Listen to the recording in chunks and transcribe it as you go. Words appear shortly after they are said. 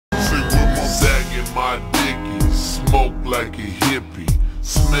my dickie, smoke like a hippie.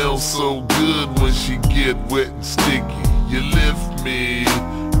 Smells so good when she get wet and sticky. You lift me,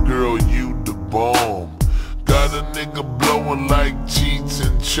 girl, you the bomb. Got a nigga blowing like Cheech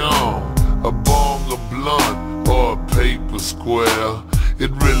and Chong. A bong, a blunt, or a paper square.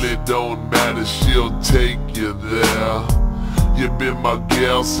 It really don't matter, she'll take you there. You been my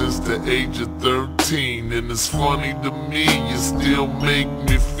gal since the age of 13, and it's funny to me, you still make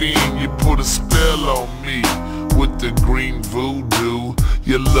me fiend. You put a spell on me with the green voodoo.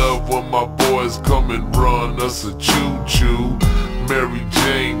 You love when my boys come and run us a choo-choo. Mary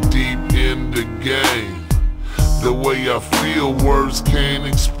Jane deep in the game. The way I feel, words can't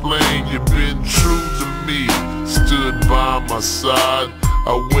explain. You've been true to me, stood by my side.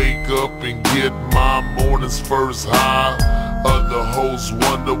 I wake up and get my morning's first high. Other hoes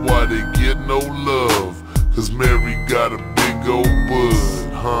wonder why they get no love, 'cause Mary got a big old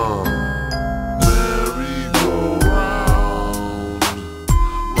bud, huh? Mary go round,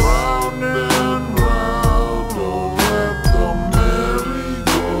 round and round. Don't let the merry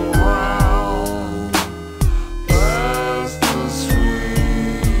go round. Pass the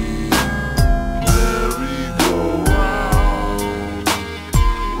sweet. Mary go round,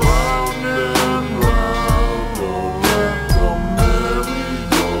 round and round. Don't let the merry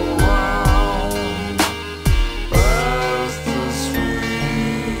go round. Pass the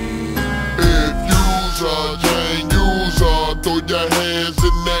sweet. If you's a Jane, you's a throw your hands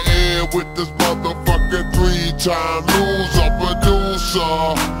in the air with this motherfucking 3-time loser producer.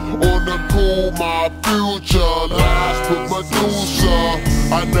 On the cool, my future lies with Medusa.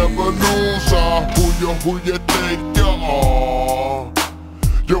 I never lose her. Who you think you are?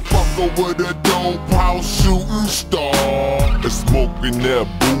 You're fucking with a dope house shooting star. And smoking that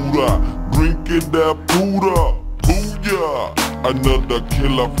Buddha, drinking that Buddha. Booyah! Another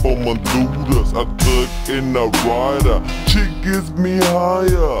killer for my dudas. I took in a rider. She gets me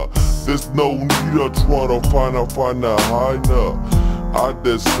higher. There's no need to try to find a higher. I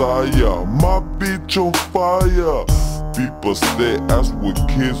desire my bitch on fire. People stay ass with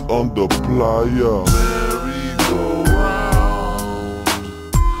kids on the playa. Merry go round,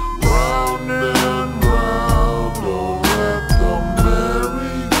 round and round. Don't let the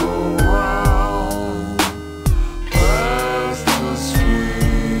merry go round. Pass the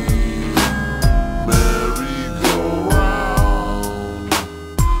sweet. Merry go round,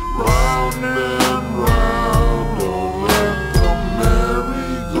 round and round. Don't let the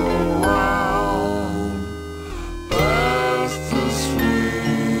merry go round. Pass the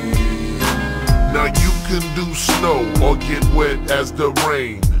sweet. Now you can do snow or get wet as the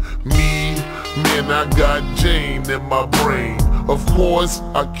rain. Man, I got Jane in my brain. Of course,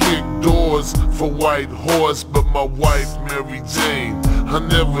 I kick doors for White Horse, but my wife, Mary Jane, I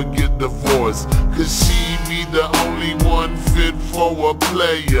never get divorced, 'cause she be the only one fit for a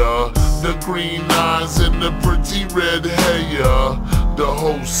player. The green eyes and the pretty red hair. The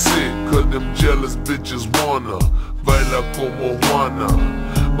whole sick, 'cause them jealous bitches wanna baila como Juana.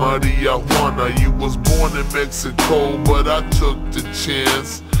 Maria Juana, you was born in Mexico, but I took the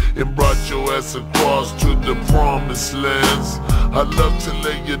chance and brought your ass across to the promised lands. I love to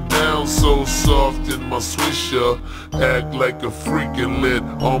lay you down so soft in my swisher. Act like a freak and let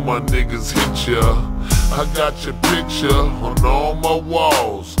all my niggas hit ya. I got your picture on all my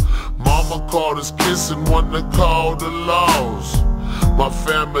walls. Mama caught us kissing, wanna call the laws. My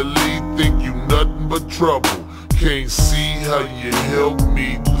family think you nothing but trouble. Can't see how you help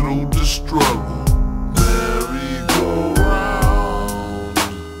me through the struggle.